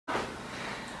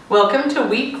Welcome to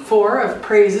week 4 of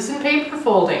Praises in Paper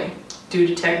Folding. Due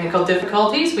to technical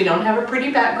difficulties, we don't have a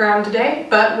pretty background today,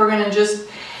 but we're going to just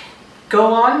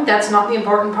go on. That's not the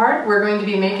important part. We're going to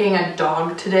be making a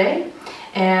dog today,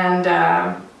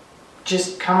 and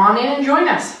just come on in and join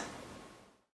us.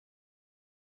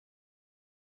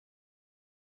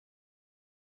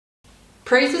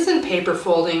 Praises in Paper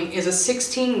Folding is a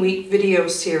 16-week video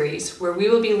series where we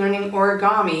will be learning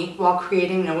origami while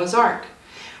creating Noah's Ark.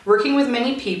 Working with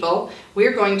many people, we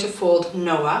are going to fold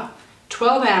Noah,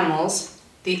 12 animals,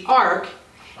 the Ark,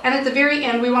 and at the very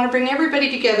end we want to bring everybody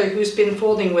together who's been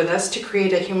folding with us to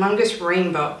create a humongous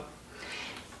rainbow.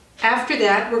 After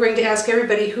that, we're going to ask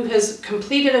everybody who has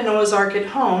completed a Noah's Ark at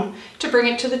home to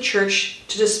bring it to the church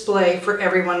to display for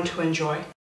everyone to enjoy.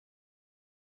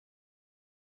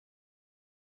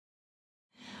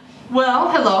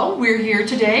 Well, hello, we're here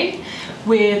today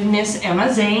with Miss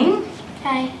Emma Zane.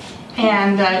 Hi.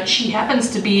 And she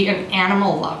happens to be an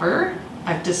animal lover,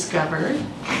 I've discovered.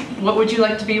 What would you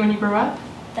like to be when you grow up?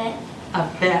 Vet. A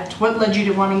vet. What led you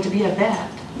to wanting to be a vet?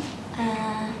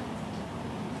 I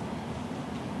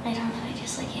don't know, I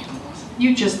just like animals.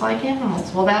 You just like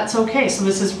animals. Well, that's okay. So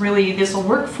this will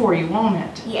work for you, won't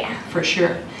it? Yeah. For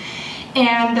sure.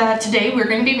 And today we're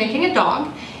going to be making a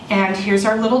dog. And here's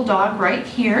our little dog right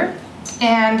here.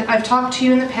 And I've talked to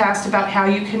you in the past about how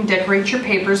you can decorate your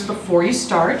papers before you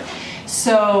start.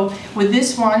 So with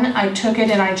this one, I took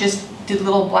it and I just did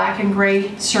little black and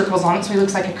gray circles on it so he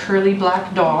looks like a curly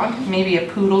black dog, maybe a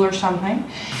poodle or something.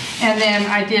 And then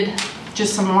I did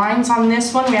just some lines on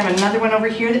this one. We have another one over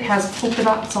here that has polka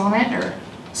dots on it, or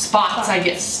spots, I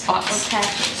guess. Spots. Or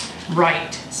patches.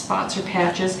 Right, spots or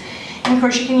patches. And of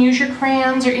course you can use your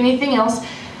crayons or anything else.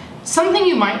 Something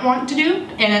you might want to do,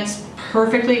 and it's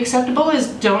perfectly acceptable, is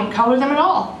don't color them at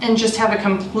all and just have a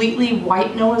completely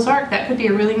white Noah's Ark. That could be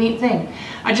a really neat thing.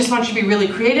 I just want you to be really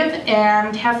creative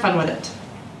and have fun with it.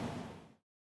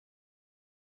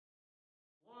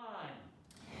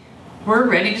 We're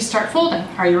ready to start folding.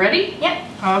 Are you ready? Yep.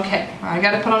 Okay, I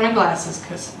gotta put on my glasses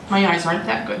because my eyes aren't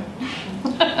that good.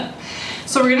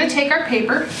 So we're gonna take our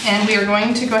paper and we are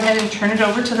going to go ahead and turn it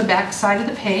over to the back side of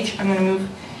the page. I'm gonna move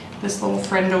this little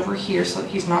friend over here so that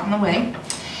he's not in the way.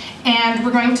 And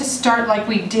we're going to start like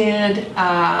we did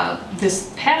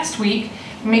this past week,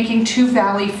 making 2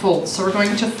 valley folds. So we're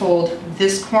going to fold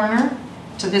this corner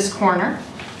to this corner.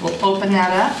 We'll open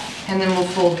that up, and then we'll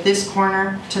fold this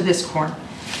corner to this corner.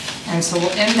 And so we'll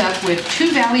end up with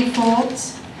 2 valley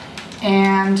folds,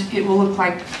 and it will look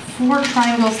like 4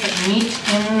 triangles that meet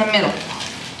in the middle.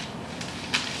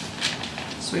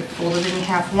 So we fold it in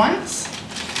half once,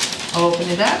 open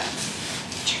it up,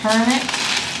 turn it,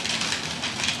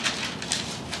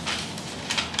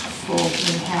 fold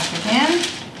in half again.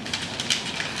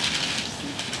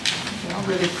 Okay, I'll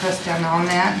really press down on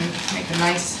that and make a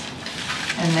nice,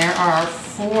 and there are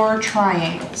 4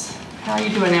 triangles. How are you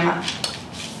doing, Emma?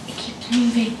 It keeps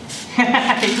moving.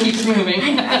 It keeps moving.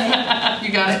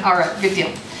 You got it? All right, good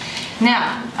deal.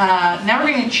 Now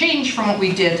we're going to change from what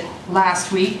we did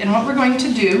last week, and what we're going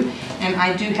to do, and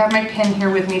I do have my pen here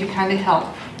with me to kind of help.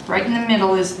 Right in the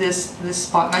middle is this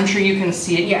spot. I'm sure you can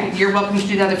see it. Yeah. You're welcome to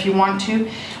do that if you want to.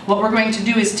 What we're going to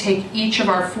do is take each of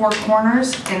our 4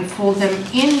 corners and fold them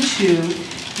into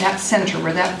that center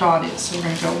where that dot is. So we're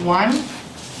going to go 1,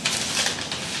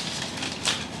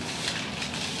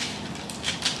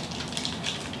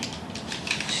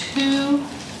 2,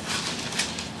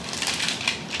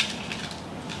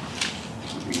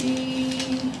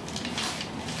 3,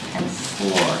 and 4.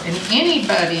 And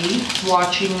anybody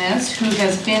watching this who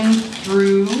has been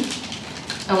through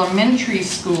elementary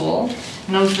school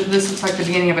knows that this looks like the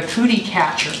beginning of a cootie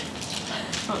catcher.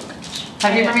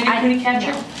 Have you ever made a cootie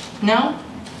catcher? No?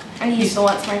 I used to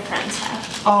watch my friends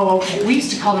have. Oh, okay. We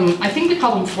used to call them, I think we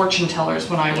called them fortune tellers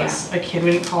when I was a kid.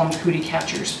 We didn't call them cootie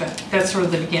catchers, but that's sort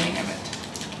of the beginning of it.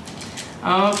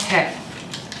 Okay.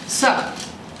 So,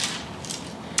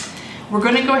 we're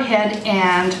going to go ahead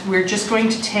and we're just going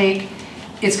to take,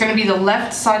 it's going to be the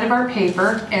left side of our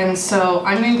paper, and so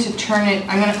I'm going to turn it,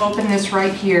 I'm going to open this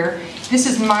right here. This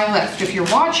is my left. If you're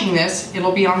watching this,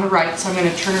 it'll be on the right, so I'm going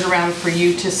to turn it around for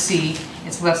you to see.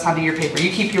 It's the left side of your paper.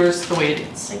 You keep yours the way it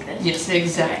is. Like this? Yes,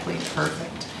 exactly. Okay.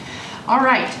 Perfect. All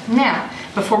right. Now,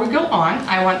 before we go on,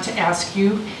 I want to ask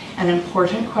you an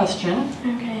important question.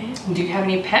 Okay. Do you have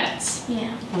any pets?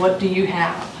 Yeah. What do you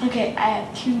have? Okay, I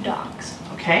have 2 dogs.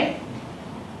 Okay.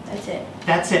 That's it.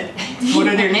 That's it. What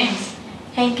are their names?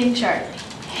 Hank and Charlie.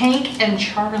 Hank and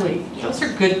Charlie. Yes. Those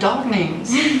are good dog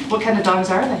names. What kind of dogs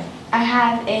are they? I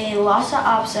have a Lhasa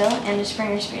Apso and a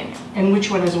Springer Spaniel. And which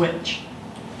one is which?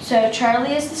 So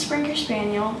Charlie is the Springer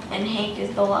Spaniel, and Hank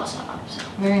is the Lhasa Apso.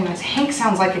 Very nice. Hank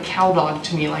sounds like a cow dog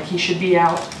to me, like he should be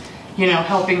out, you know,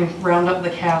 helping round up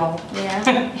the cattle.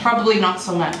 Yeah. Probably not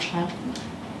so much, huh?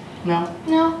 No?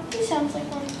 No, he sounds like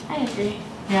one. I agree.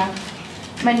 Yeah.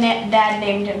 My dad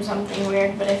named him something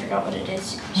weird, but I forgot what it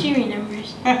is. She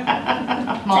remembers.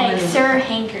 It's like Sir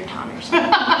Hankerton or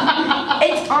something.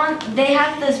 It's on, they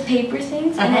have those paper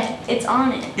things, and it's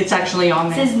on it. It's actually on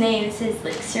It's there. his name. It says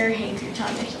like Sir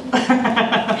Hankerton or something.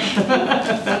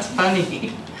 That's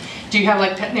funny. Do you have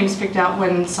like pet names picked out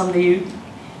when somebody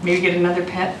maybe get another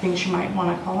pet, things you might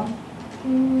want to call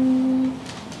them?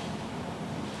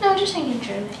 No, just Hank and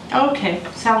Charlie. Okay,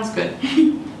 sounds good.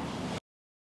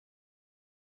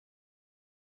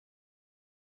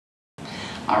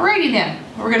 Alrighty then,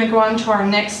 we're going to go on to our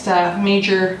next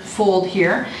major fold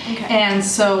here. Okay. And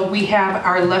so we have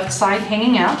our left side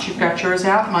hanging out. You've got yours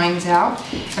out, mine's out.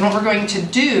 And what we're going to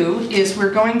do is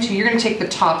you're going to take the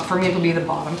top, for me it'll be the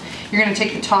bottom. You're going to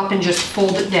take the top and just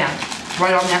fold it down,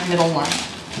 right on that middle line.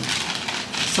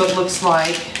 So it looks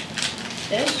like...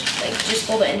 This? Like just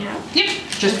fold it in half? Yep,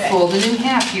 just Okay. fold it in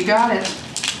half, you got it.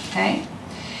 Okay.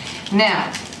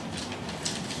 Now,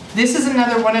 this is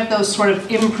another one of those sort of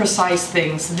imprecise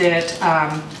things that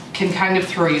can kind of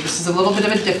throw you. This is a little bit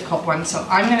of a difficult one, so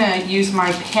I'm going to use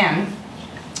my pen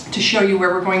to show you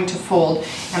where we're going to fold,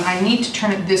 and I need to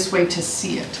turn it this way to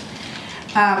see it.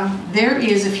 There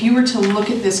is, if you were to look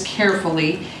at this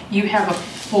carefully, you have a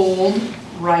fold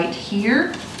right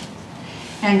here,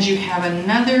 and you have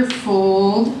another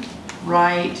fold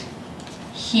right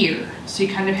here. So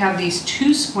you kind of have these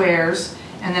two squares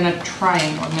and then a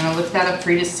triangle. I'm going to lift that up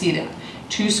for you to see that.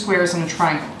 Two squares and a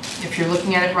triangle. If you're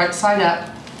looking at it right side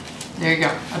up, there you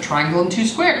go, a triangle and two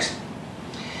squares.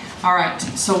 All right,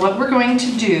 so what we're going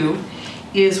to do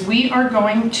is we are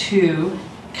going to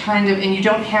kind of, and you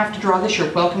don't have to draw this,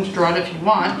 you're welcome to draw it if you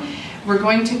want. We're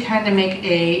going to kind of make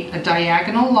a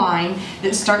diagonal line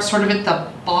that starts sort of at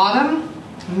the bottom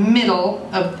middle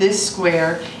of this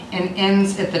square and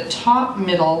ends at the top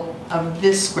middle of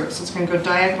this square. So it's going to go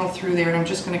diagonal through there, and I'm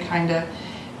just going to kind of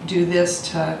do this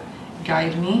to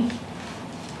guide me.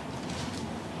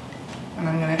 And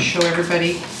I'm going to show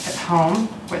everybody at home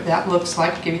what that looks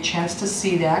like, give you a chance to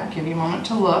see that, give you a moment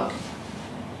to look.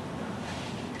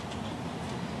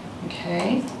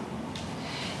 Okay.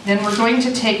 Then we're going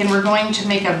to take and we're going to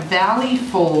make a valley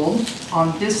fold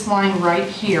on this line right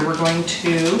here. We're going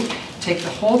to take the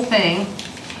whole thing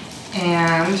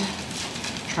and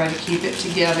try to keep it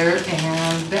together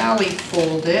and valley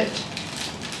fold it.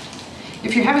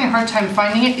 If you're having a hard time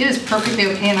finding it, it is perfectly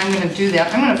okay, and I'm going to do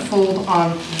that. I'm going to fold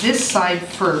on this side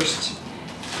first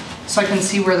so I can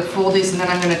see where the fold is, and then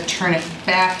I'm going to turn it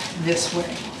back this way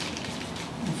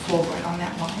and fold right on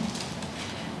that line.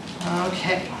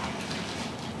 Okay.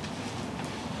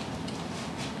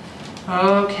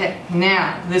 Okay,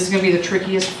 now this is going to be the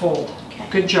trickiest fold. Okay.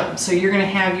 Good job. So you're going to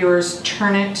have yours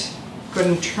turn it, go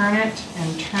ahead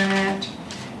and turn it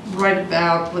right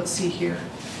about, let's see here.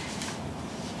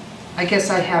 I guess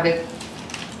I have it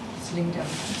sitting down.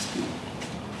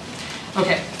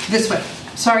 Okay, this way.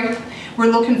 Sorry, we're a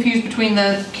little confused between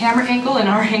the camera angle and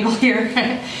our angle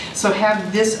here. So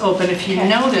have this open. If you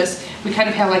notice, we kind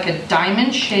of have like a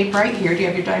diamond shape right here. Do you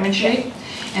have your diamond shape?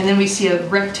 And then we see a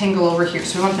rectangle over here.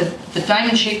 So we want the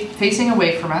diamond shape facing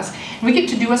away from us. And we get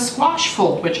to do a squash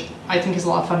fold, which I think is a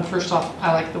lot of fun. First off,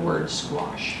 I like the word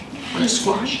squash, or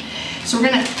squash. So we're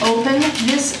going to open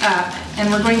this up,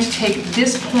 and we're going to take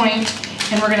this point,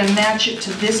 and we're going to match it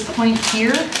to this point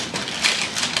here.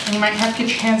 And you might have to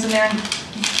get your hands in there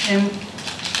and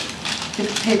get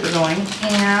the paper going.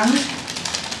 And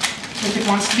if it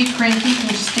wants to be cranky, you can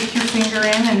just stick your finger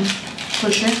in and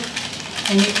push it.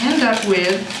 And you end up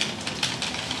with,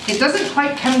 it doesn't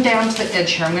quite come down to the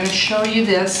edge here. I'm going to show you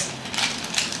this.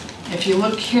 If you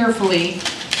look carefully,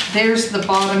 there's the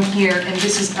bottom here, and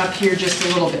this is up here just a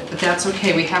little bit, but that's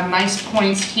okay. We have nice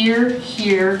points here,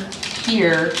 here,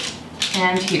 here,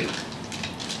 and here.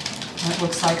 And it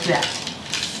looks like that.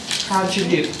 How'd you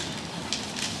do?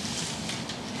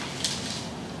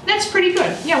 That's pretty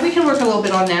good. Yeah, we can work a little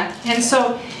bit on that. And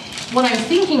so what I'm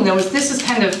thinking though is this is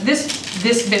kind of,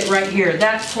 this bit right here,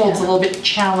 that fold's a little bit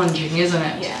challenging, isn't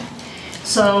it? Yeah.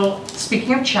 So,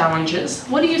 speaking of challenges,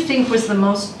 what do you think was the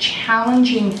most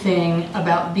challenging thing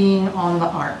about being on the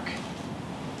Ark?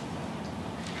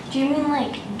 Do you mean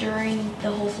like during the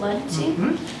whole flood scene?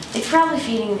 Mm-hmm. It's probably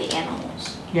feeding the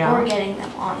animals. Yeah. Or getting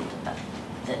them on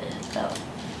the boat.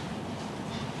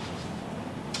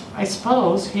 I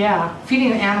suppose, yeah. Feeding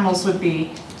the animals would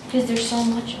be, Because there's so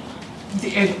much of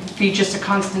them. it'd be just a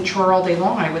constant chore all day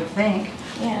long, I would think,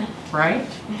 Yeah. right?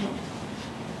 Mm-hmm.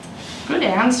 Good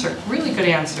answer, really good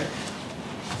answer.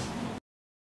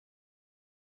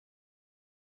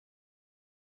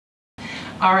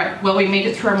 All right, well, we made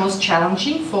it through our most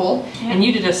challenging fold, and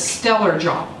you did a stellar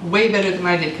job, way better than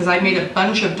I did, because I made a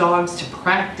bunch of dogs to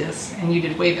practice, and you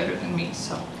did way better than me,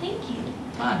 so. Thank you.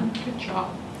 Fun, good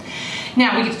job.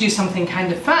 Now we get to do something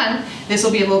kind of fun. This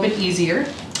will be a little bit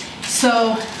easier.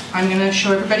 So I'm gonna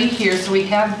show everybody here. So we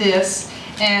have this,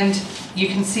 and you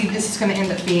can see this is gonna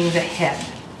end up being the head,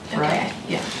 right? Okay.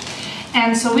 Yeah.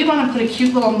 And so we wanna put a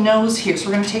cute little nose here. So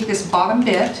we're gonna take this bottom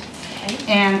bit,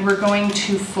 and we're going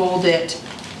to fold it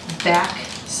back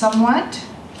somewhat.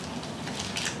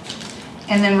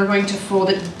 And then we're going to fold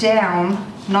it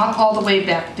down, not all the way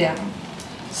back down.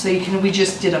 So you can, we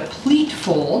just did a pleat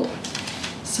fold.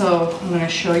 So I'm going to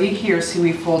show you here. See,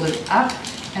 we folded up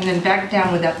and then back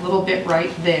down with that little bit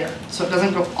right there. So it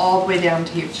doesn't go all the way down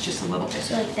to here, it's just a little bit.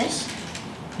 So like this?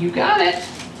 You got it.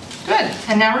 Good.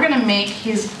 And now we're going to make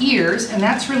his ears, and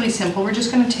that's really simple. We're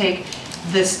just going to take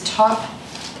this top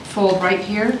fold right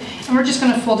here, and we're just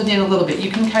going to fold it in a little bit. You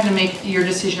can kind of make your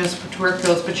decision as to where it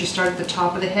goes, but you start at the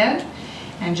top of the head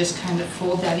and just kind of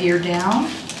fold that ear down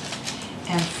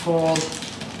and fold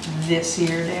this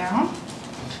ear down.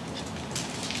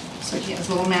 So he has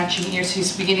little matching ears.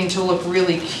 He's beginning to look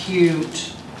really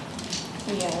cute.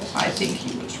 Yes. I think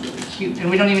he looks really cute. And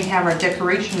we don't even have our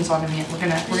decorations on him yet. We're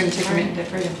gonna take him in and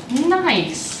decorate him.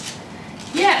 Nice.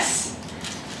 Yes.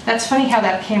 That's funny how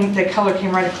that came, the color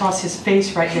came right across his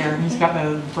face right there. And he's got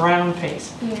a brown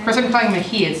face. Yeah. Of course, I'm calling him a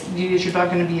he. Is your dog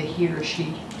gonna be a he or a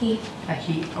she? He. A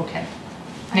he, okay.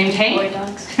 Named Hank? Boy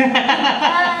dogs.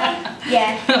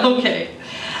 Yeah. Okay.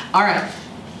 All right.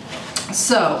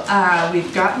 So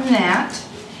we've gotten that.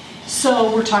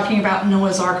 So we're talking about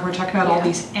Noah's Ark, and we're talking about all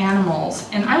these animals.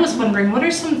 And I was wondering, what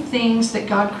are some things that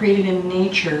God created in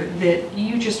nature that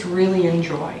you just really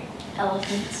enjoy?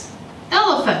 Elephants.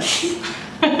 Elephants!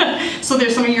 So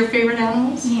there's some of your favorite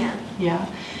animals? Yeah.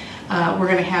 Yeah. We're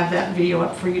going to have that video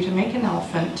up for you to make an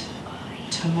elephant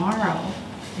tomorrow.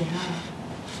 Yeah.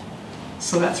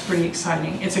 So that's pretty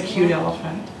exciting. It's a cute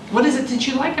elephant. What is it that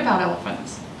you like about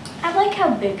elephants? I like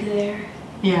how big they're.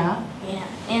 Yeah. Yeah,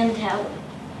 and how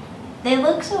they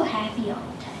look so happy all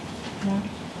the time. Yeah.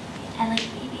 I like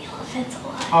baby elephants a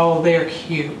lot. Oh, they're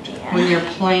cute. Yeah. When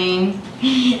they're playing,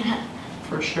 Yeah.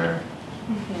 for sure.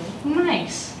 Mm-hmm.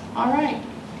 Nice. All right.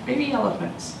 Baby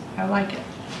elephants. I like it.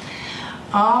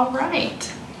 All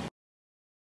right.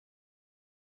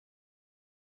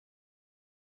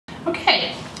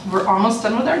 Okay, we're almost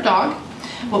done with our dog.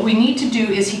 What we need to do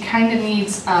is he kind of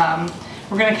needs,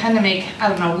 we're going to kind of make, I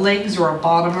don't know, legs or a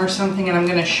bottom or something, and I'm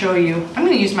going to show you. I'm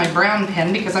going to use my brown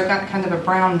pen because I've got kind of a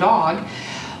brown dog.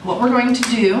 What we're going to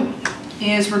do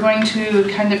is we're going to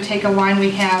kind of take a line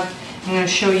we have. I'm going to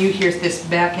show you, here's this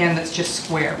back end that's just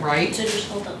square, right? So just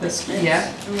hold up This, like this.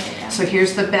 yeah. And lay it down. So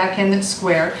here's the back end that's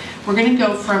square. We're going to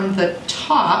go from the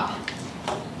top.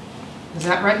 Is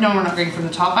that right? No, we're not going from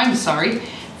the top. I'm sorry.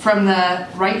 From the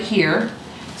right here.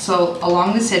 So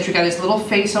along this edge, we've got his little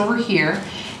face over here.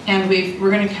 And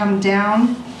we're going to come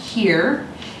down here.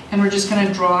 And we're just going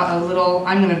to draw a little,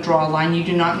 I'm going to draw a line. You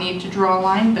do not need to draw a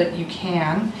line, but you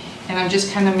can. And I'm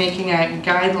just kind of making a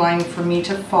guideline for me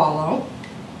to follow.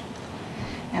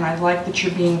 And I like that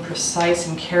you're being precise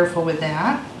and careful with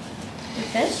that.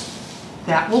 Like this?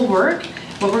 That will work.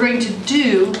 What we're going to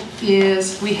do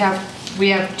is we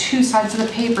have two sides of the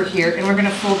paper here, and we're going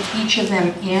to fold each of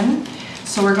them in.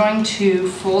 So we're going to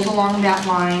fold along that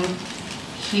line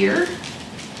here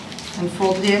and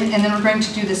fold it in, and then we're going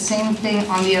to do the same thing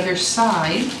on the other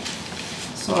side.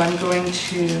 So I'm going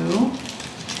to,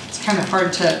 it's kind of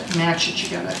hard to match it.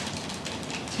 You gotta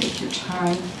take your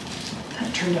time.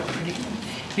 That turned out pretty good.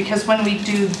 Because when we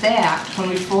do that, when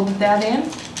we folded that in,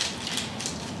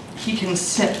 he can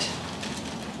sit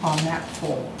on that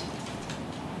fold.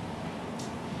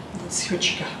 Let's see what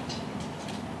you got.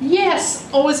 Yes!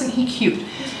 Oh, isn't he cute?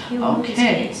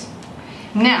 Okay.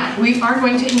 Now, we are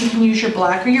going to, you can use your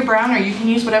black or your brown, or you can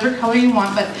use whatever color you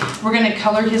want, but we're going to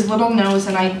color his little nose.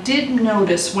 And I did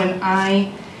notice when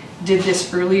I did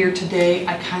this earlier today,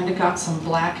 I kind of got some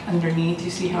black underneath.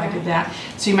 You see how I did that?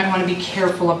 So you might want to be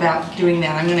careful about doing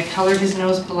that. I'm going to color his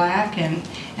nose black, and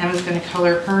Emma's going to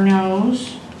color her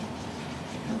nose,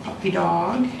 her puppy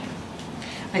dog.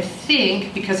 I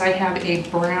think because I have a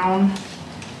brown,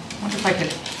 I wonder if I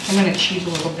could, I'm going to cheat a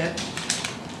little bit.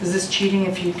 Is this cheating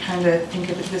if you kind of think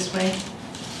of it this way?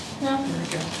 No. There we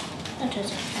go. That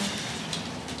doesn't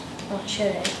count. Well,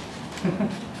 should it?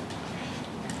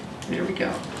 There we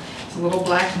go. It's a little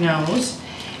black nose,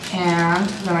 and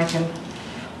then I can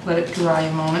let it dry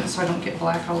a moment so I don't get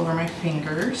black all over my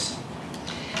fingers.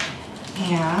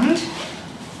 And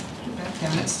put that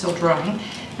down, it's still drying.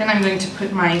 Then I'm going to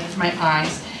put my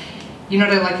eyes. You know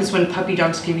what I like is when puppy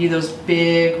dogs give you those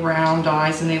big round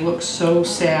eyes and they look so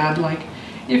sad, like,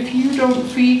 if you don't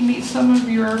feed me some of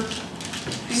your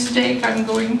steak, I'm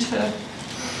going to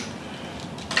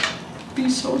be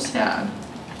so sad.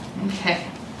 Okay,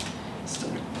 so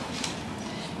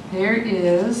there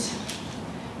is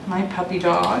my puppy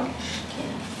dog.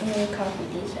 I'm gonna copy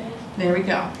these eyes. There we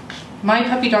go. My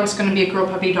puppy dog's gonna be a girl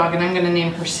puppy dog and I'm gonna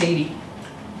name her Sadie.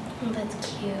 Oh, that's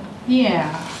cute.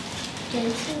 Yeah.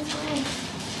 This is nice.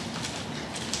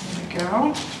 There we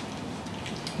go.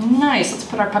 Nice, let's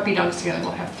put our puppy dogs together.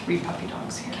 We'll have 3 puppy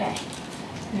dogs here. Okay.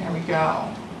 There we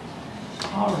go.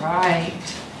 All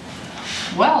right.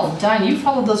 Well done. You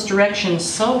followed those directions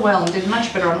so well and did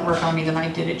much better on origami than I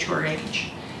did at your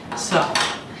age. So,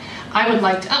 I would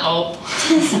like to,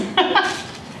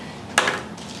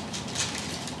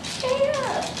 Stay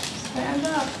up. Stand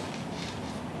up.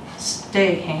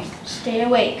 Stay, Hank. Stay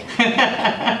awake.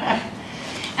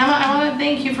 Emma, I want to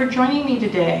thank you for joining me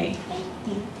today. Thank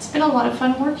you. It's been a lot of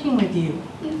fun working with you.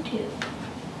 You too.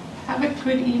 Have a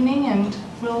good evening and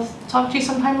we'll talk to you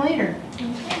sometime later.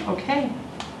 Okay. Okay.